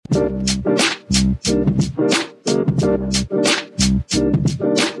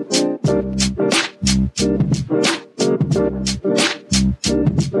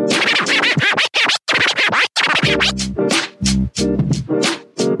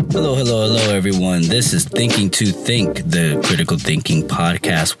Hello, everyone. This is Thinking to Think, the critical thinking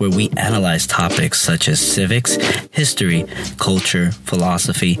podcast where we analyze topics such as civics, history, culture,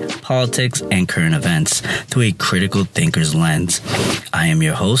 philosophy, politics, and current events through a critical thinker's lens. I am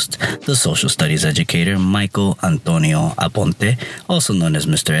your host, the social studies educator, Michael Antonio Aponte, also known as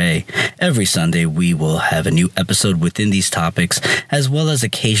Mr. A. Every Sunday, we will have a new episode within these topics, as well as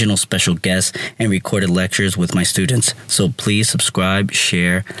occasional special guests and recorded lectures with my students. So please subscribe,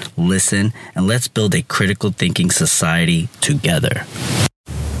 share, listen, and let's build a critical thinking society together.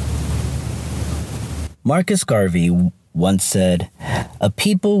 Marcus Garvey once said, "A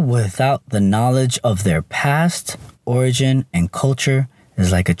people without the knowledge of their past, origin, and culture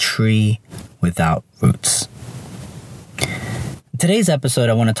is like a tree without roots." In today's episode,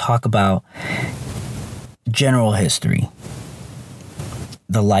 I want to talk about general history,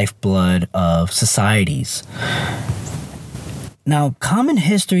 the lifeblood of societies. Now, common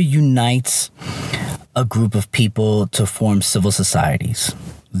history unites a group of people to form civil societies.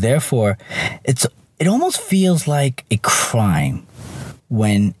 Therefore, it almost feels like a crime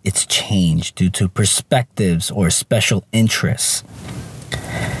when it's changed due to perspectives or special interests.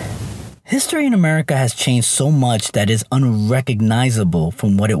 History in America has changed so much that it's unrecognizable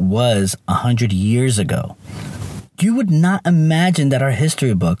from what it was 100 years ago. You would not imagine that our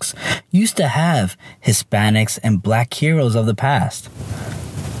history books used to have Hispanics and Black heroes of the past.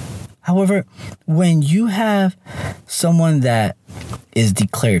 However, when you have someone that is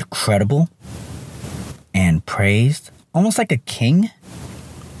declared credible and praised, almost like a king,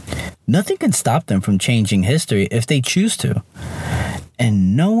 nothing can stop them from changing history if they choose to.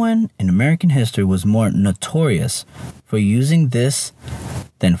 And no one in American history was more notorious for using this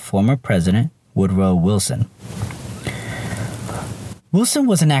than former President Woodrow Wilson. Wilson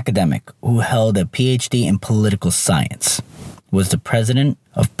was an academic who held a PhD in political science, was the president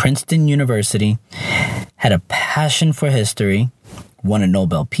of Princeton University, had a passion for history, won a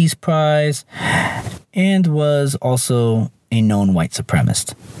Nobel Peace Prize, and was also a known white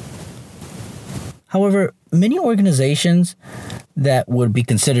supremacist. However, many organizations that would be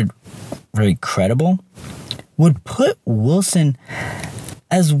considered very credible would put Wilson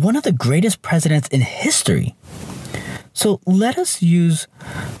as one of the greatest presidents in history. So let us use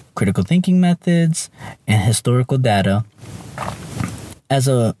critical thinking methods and historical data as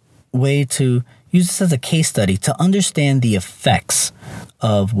a way to use this as a case study to understand the effects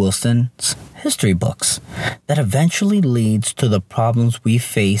of Wilson's history books that eventually leads to the problems we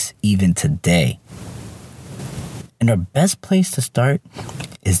face even today. And our best place to start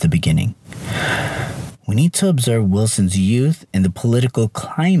is the beginning. We need to observe Wilson's youth and the political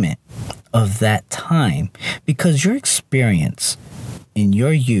climate of that time, because your experience in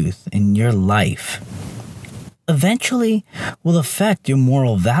your youth, in your life, eventually will affect your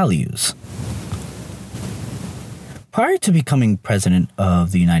moral values. Prior to becoming president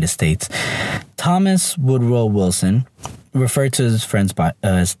of the United States, Thomas Woodrow Wilson, referred to his friends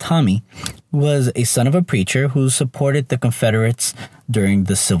as Tommy, was a son of a preacher who supported the Confederates during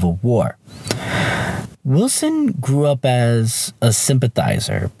the Civil War. Wilson grew up as a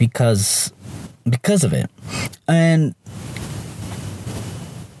sympathizer because of it. And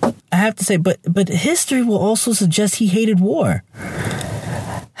I have to say, but history will also suggest he hated war.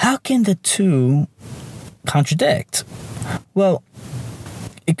 How can the two contradict? Well,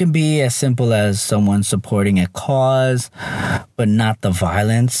 it can be as simple as someone supporting a cause, but not the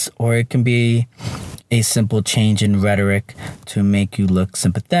violence, or it can be a simple change in rhetoric to make you look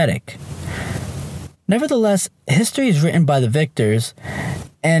sympathetic. Nevertheless, history is written by the victors,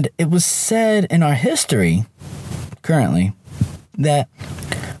 and it was said in our history, currently, that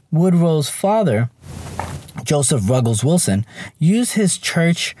Woodrow's father, Joseph Ruggles Wilson, used his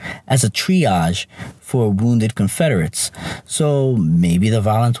church as a triage for wounded Confederates. So maybe the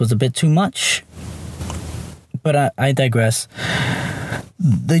violence was a bit too much. But I digress.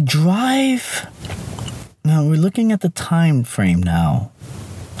 The drive... Now, we're looking at the time frame now.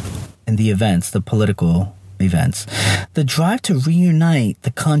 And the events, the political events. The drive to reunite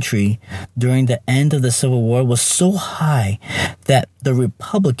the country during the end of the Civil War was so high that the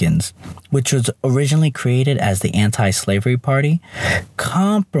Republicans, which was originally created as the Anti-Slavery Party,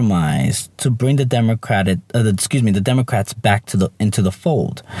 compromised to bring the Democrats back into the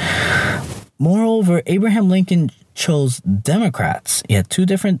fold. Moreover, Abraham Lincoln chose Democrats. He had two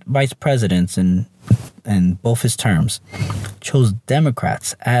different vice presidents in both his terms, chose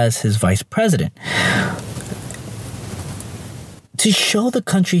Democrats as his vice president to show the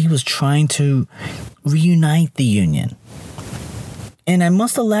country he was trying to reunite the Union. And I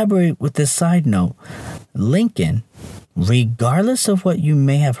must elaborate with this side note. Lincoln regardless of what you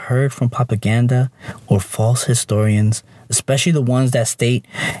may have heard from propaganda or false historians, especially the ones that state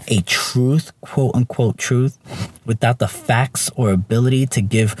a truth, quote unquote truth, without the facts or ability to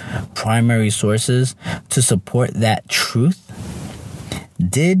give primary sources to support that truth,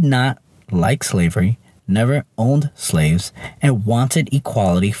 did not like slavery, never owned slaves, and wanted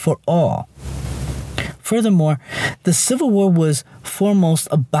equality for all. Furthermore, the Civil War was foremost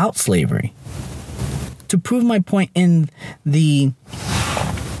about slavery. To prove my point, in the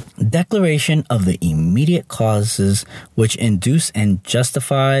Declaration of the Immediate Causes which induce and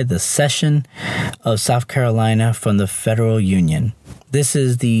justify the cession of South Carolina from the Federal Union. This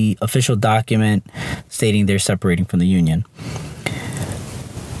is the official document stating they're separating from the Union.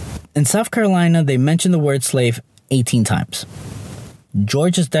 In South Carolina, they mention the word slave 18 times.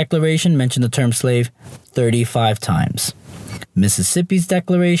 Georgia's declaration mentioned the term slave 35 times. Mississippi's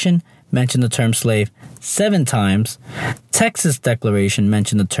declaration mentioned the term slave 7 times. Texas' declaration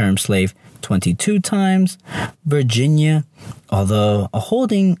mentioned the term slave 22 times. Virginia, although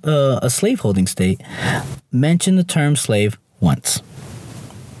a slaveholding state, mentioned the term slave once.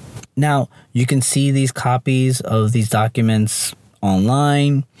 Now, you can see these copies of these documents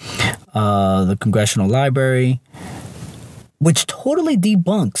online, the Congressional Library, which totally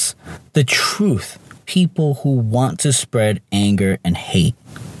debunks the truth people who want to spread anger and hate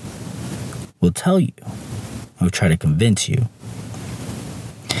will tell you, or try to convince you.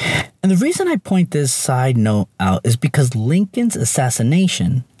 And the reason I point this side note out is because upon Lincoln's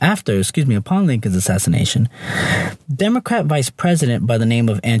assassination, Democrat Vice President by the name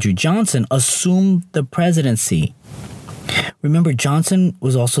of Andrew Johnson assumed the presidency. Remember, Johnson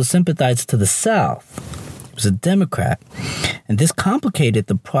was also sympathized to the South. He was a Democrat. And this complicated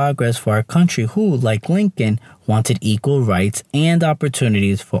the progress for our country, who, like Lincoln, wanted equal rights and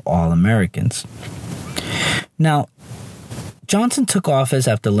opportunities for all Americans. Now, Johnson took office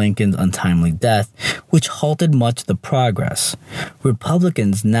after Lincoln's untimely death, which halted much of the progress.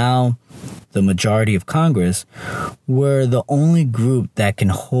 Republicans, now the majority of Congress, were the only group that can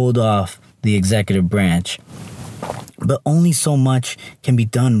hold off the executive branch. But only so much can be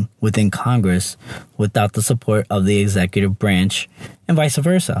done within Congress without the support of the executive branch, and vice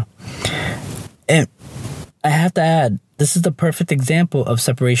versa. And I have to add, this is the perfect example of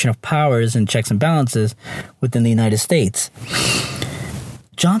separation of powers and checks and balances within the United States.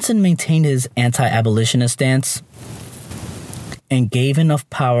 Johnson maintained his anti-abolitionist stance and gave enough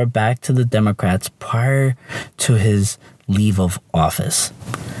power back to the Democrats prior to his leave of office.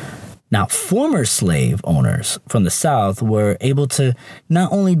 Now, former slave owners from the South were able to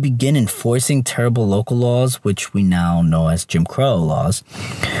not only begin enforcing terrible local laws, which we now know as Jim Crow laws,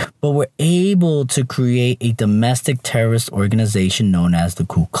 but were able to create a domestic terrorist organization known as the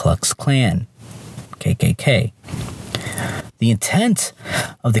Ku Klux Klan, KKK. The intent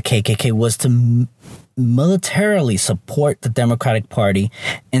of the KKK was to militarily support the Democratic Party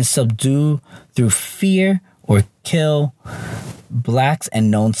and subdue through fear or kill blacks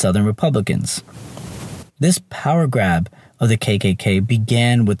and known Southern Republicans. This power grab of the KKK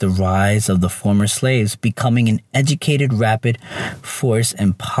began with the rise of the former slaves becoming an educated, rapid force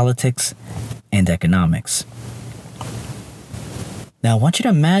in politics and economics. Now, I want you to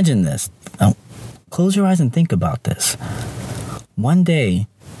imagine this. Now, close your eyes and think about this. One day,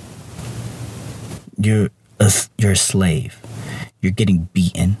 you're a slave. You're getting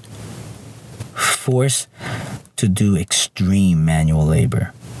beaten, forced to do extreme manual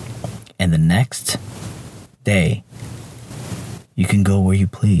labor. And the next day, you can go where you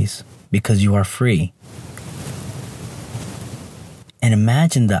please because you are free. And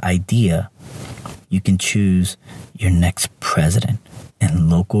imagine the idea you can choose your next president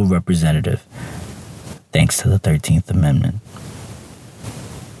and local representative thanks to the 13th Amendment.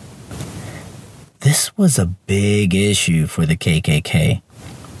 This was a big issue for the KKK.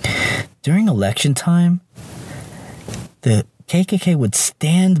 During election time, the KKK would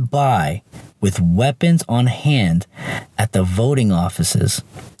stand by with weapons on hand at the voting offices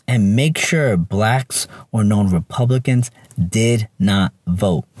and make sure blacks or known Republicans did not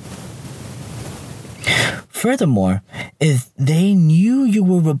vote. Furthermore, if they knew you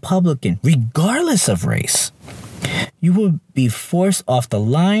were Republican, regardless of race, you would be forced off the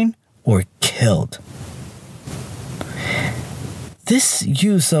line or killed. This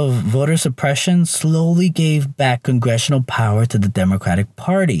use of voter suppression slowly gave back congressional power to the Democratic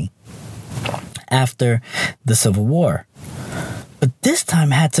Party after the Civil War. But this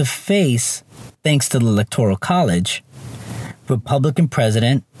time had to face, thanks to the Electoral College, Republican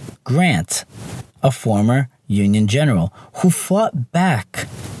President Grant, a former Union general who fought back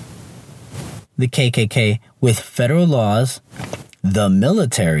the KKK with federal laws, the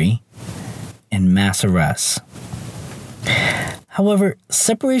military, and mass arrests. However,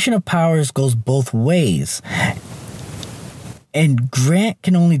 separation of powers goes both ways, and Grant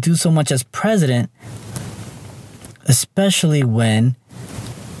can only do so much as president, especially when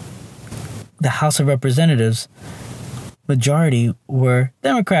the House of Representatives majority were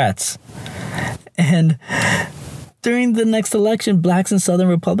Democrats. And during the next election, blacks and Southern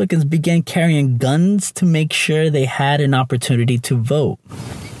Republicans began carrying guns to make sure they had an opportunity to vote.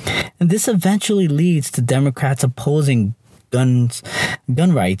 And this eventually leads to Democrats opposing gun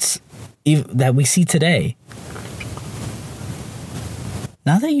rights that we see today.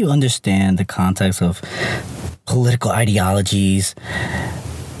 Now that you understand the context of political ideologies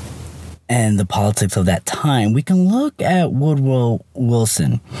and the politics of that time, we can look at Woodrow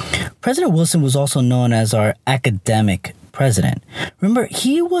Wilson. President Wilson was also known as our academic president. Remember,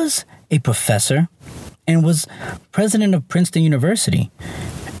 he was a professor and was president of Princeton University.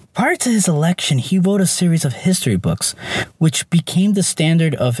 Prior to his election, he wrote a series of history books, which became the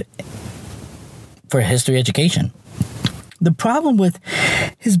standard for history education. The problem with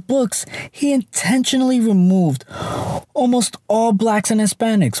his books, he intentionally removed almost all blacks and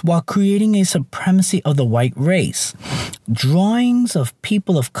Hispanics while creating a supremacy of the white race. Drawings of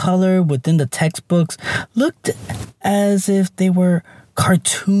people of color within the textbooks looked as if they were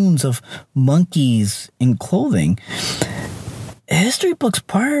cartoons of monkeys in clothing. History books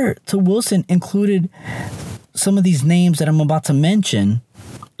prior to Wilson included some of these names that I'm about to mention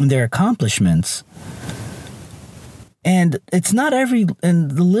and their accomplishments. And it's not and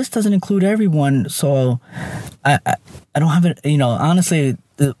the list doesn't include everyone, so I don't have it, honestly,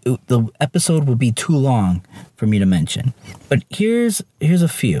 the episode would be too long for me to mention. But here's a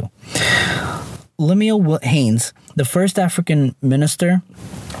few. Lemuel Haynes, the first African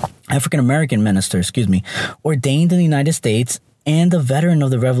American minister, ordained in the United States and a veteran of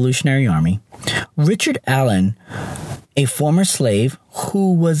the Revolutionary Army. Richard Allen, a former slave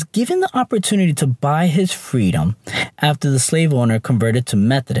who was given the opportunity to buy his freedom after the slave owner converted to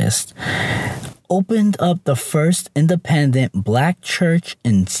Methodist, opened up the first independent black church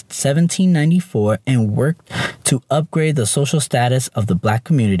in 1794 and worked to upgrade the social status of the black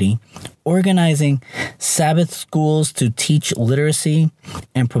community, organizing Sabbath schools to teach literacy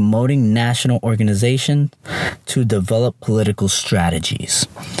and promoting national organizations to develop political strategies.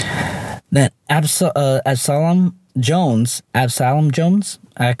 Then Absalom Jones, I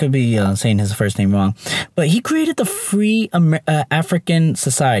could be saying his first name wrong, but he created the Free African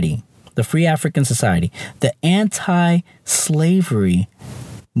Society, the anti-slavery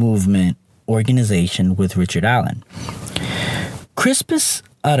movement organization with Richard Allen. Crispus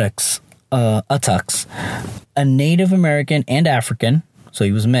Attucks, a Native American and African, so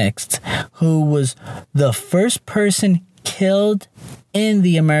he was mixed, who was the first person killed in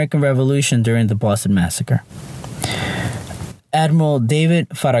the American Revolution during the Boston Massacre. Admiral David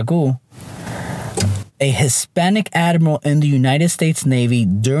Farragut, a Hispanic admiral in the United States Navy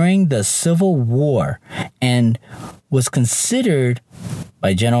during the Civil War, and was considered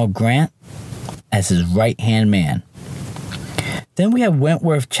by General Grant as his right-hand man. Then we have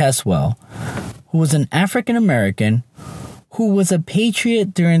Wentworth Cheswell, who was an African American who was a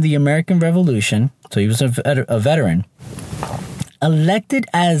patriot during the American Revolution, so he was a veteran, elected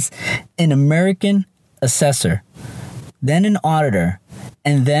as an American assessor, then an auditor,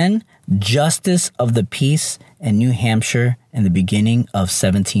 and then Justice of the Peace in New Hampshire in the beginning of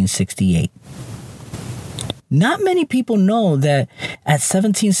 1768. Not many people know that at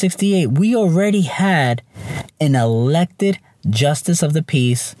 1768, we already had an elected Justice of the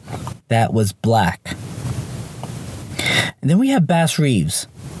Peace that was black. And then we have Bass Reeves.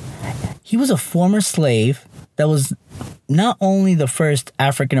 He was a former slave that was not only the first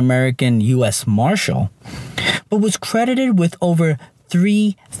African-American U.S. Marshal, but was credited with over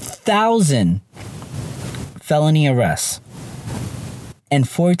 3,000 felony arrests and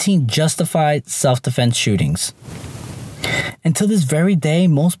 14 justified self-defense shootings. Until this very day,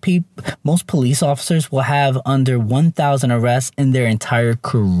 most police officers will have under 1,000 arrests in their entire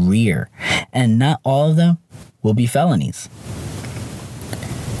career, and not all of them will be felonies.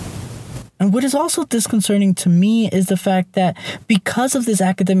 And what is also disconcerting to me is the fact that because of this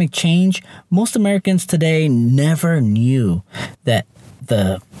academic change, most Americans today never knew that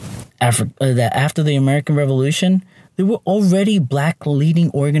after the American Revolution, there were already black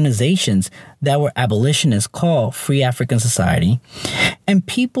leading organizations that were abolitionists called Free African Society, and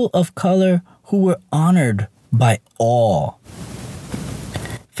people of color who were honored by all.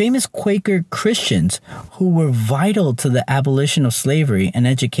 famous Quaker Christians who were vital to the abolition of slavery and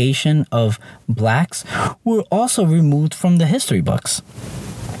education of blacks were also removed from the history books.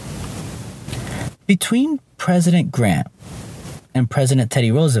 Between President Grant and President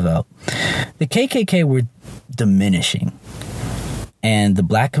Teddy Roosevelt, the KKK were diminishing, and the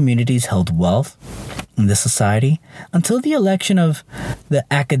black communities held wealth in the society until the election of the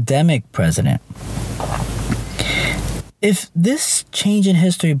academic president. If this change in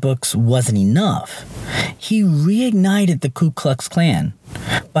history books wasn't enough, he reignited the Ku Klux Klan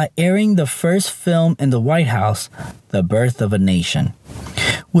by airing the first film in the White House, The Birth of a Nation,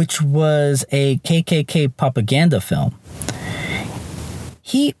 which was a KKK propaganda film.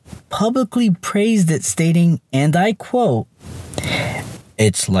 He publicly praised it, stating, and I quote,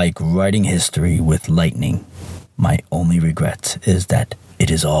 "It's like writing history with lightning. My only regret is that it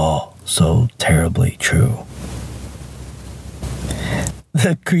is all so terribly true."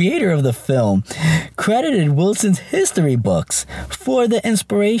 The creator of the film credited Wilson's history books for the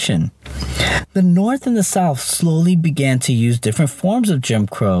inspiration. The North and the South slowly began to use different forms of Jim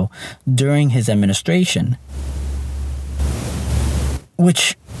Crow during his administration,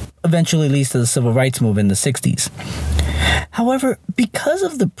 which eventually leads to the Civil Rights Movement in the 60s. However, because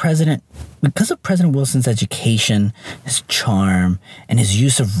of President Wilson's education, his charm, and his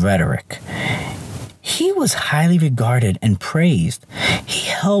use of rhetoric, he was highly regarded and praised. He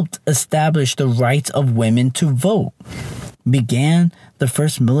helped establish the rights of women to vote, began the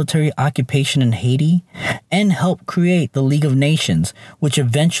first military occupation in Haiti, and helped create the League of Nations, which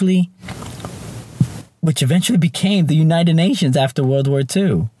eventually became the United Nations after World War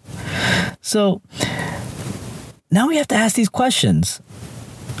II. So now we have to ask these questions.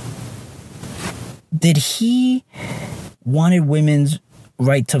 Did he wanted women's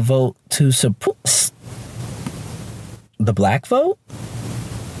right to vote to support the black vote?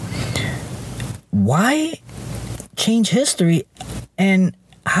 Why change history, and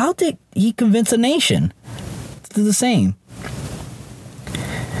how did he convince a nation to do the same?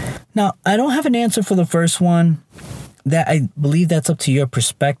 Now, I don't have an answer for the first one. That I believe that's up to your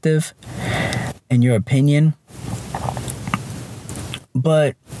perspective and your opinion.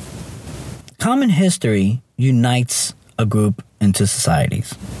 But common history unites a group into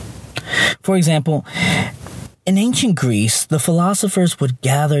societies. For example, in ancient Greece, the philosophers would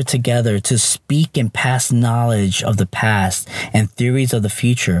gather together to speak and pass knowledge of the past and theories of the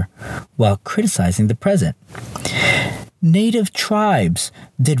future while criticizing the present. Native tribes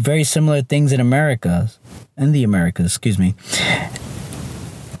did very similar things in the Americas.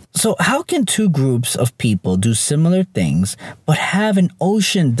 So how can two groups of people do similar things but have an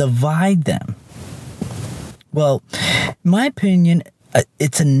ocean divide them? Well, in my opinion,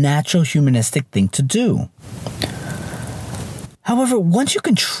 it's a natural humanistic thing to do. However, once you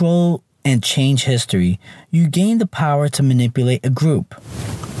control and change history, you gain the power to manipulate a group.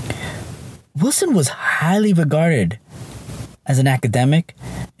 Wilson was highly regarded as an academic,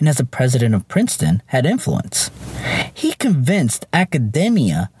 and as a president of Princeton, had influence. He convinced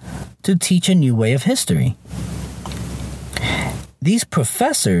academia to teach a new way of history. These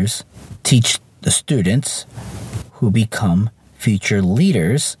professors teach the students, who become future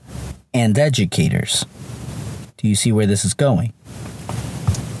leaders and educators. Do you see where this is going?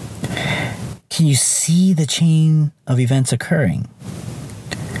 Can you see the chain of events occurring?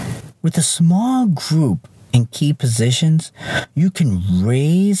 With a small group in key positions, you can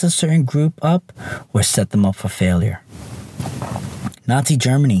raise a certain group up or set them up for failure. Nazi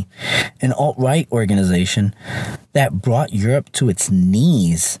Germany, an alt-right organization that brought Europe to its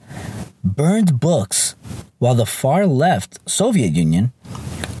knees, burned books, while the far left Soviet Union,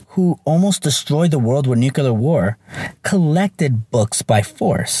 who almost destroyed the world with nuclear war, collected books by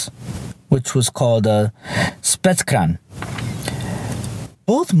force, which was called a Spetskrans.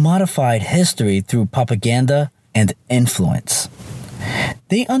 Both modified history through propaganda and influence.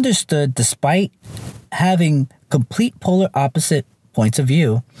 They understood, despite having complete polar opposite points of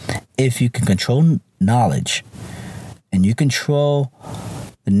view, if you can control knowledge and you control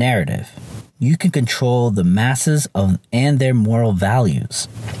the narrative, you can control the masses and their moral values.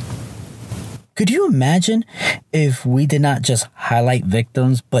 Could you imagine if we did not just highlight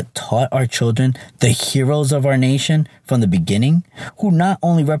victims, but taught our children the heroes of our nation from the beginning, who not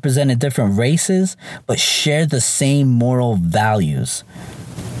only represented different races, but shared the same moral values?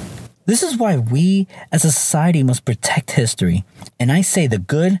 This is why we as a society must protect history, and I say the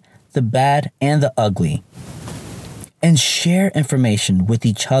good, the bad, and the ugly, and share information with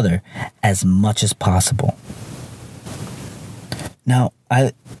each other as much as possible. Now,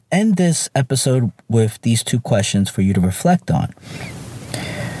 I end this episode with these two questions for you to reflect on.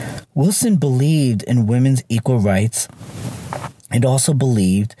 Wilson believed in women's equal rights and also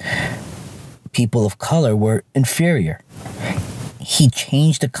believed people of color were inferior. He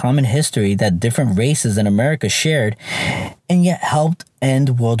changed the common history that different races in America shared and yet helped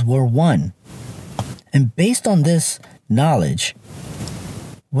end World War I. And based on this knowledge,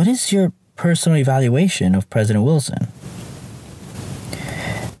 what is your personal evaluation of President Wilson?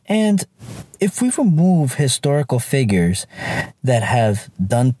 And if we remove historical figures that have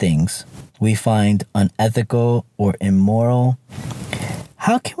done things we find unethical or immoral,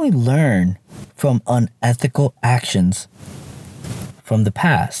 how can we learn from unethical actions from the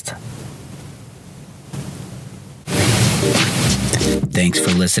past? Thanks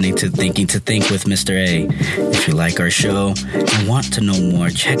for listening to Thinking to Think with Mr. A. If you like our show and want to know more,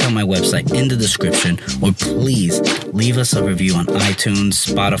 check out my website in the description, or please leave us a review on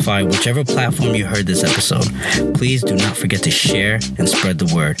iTunes, Spotify, whichever platform you heard this episode. Please do not forget to share and spread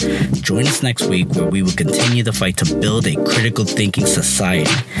the word. Join us next week where we will continue the fight to build a critical thinking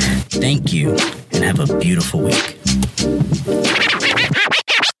society. Thank you and have a beautiful week.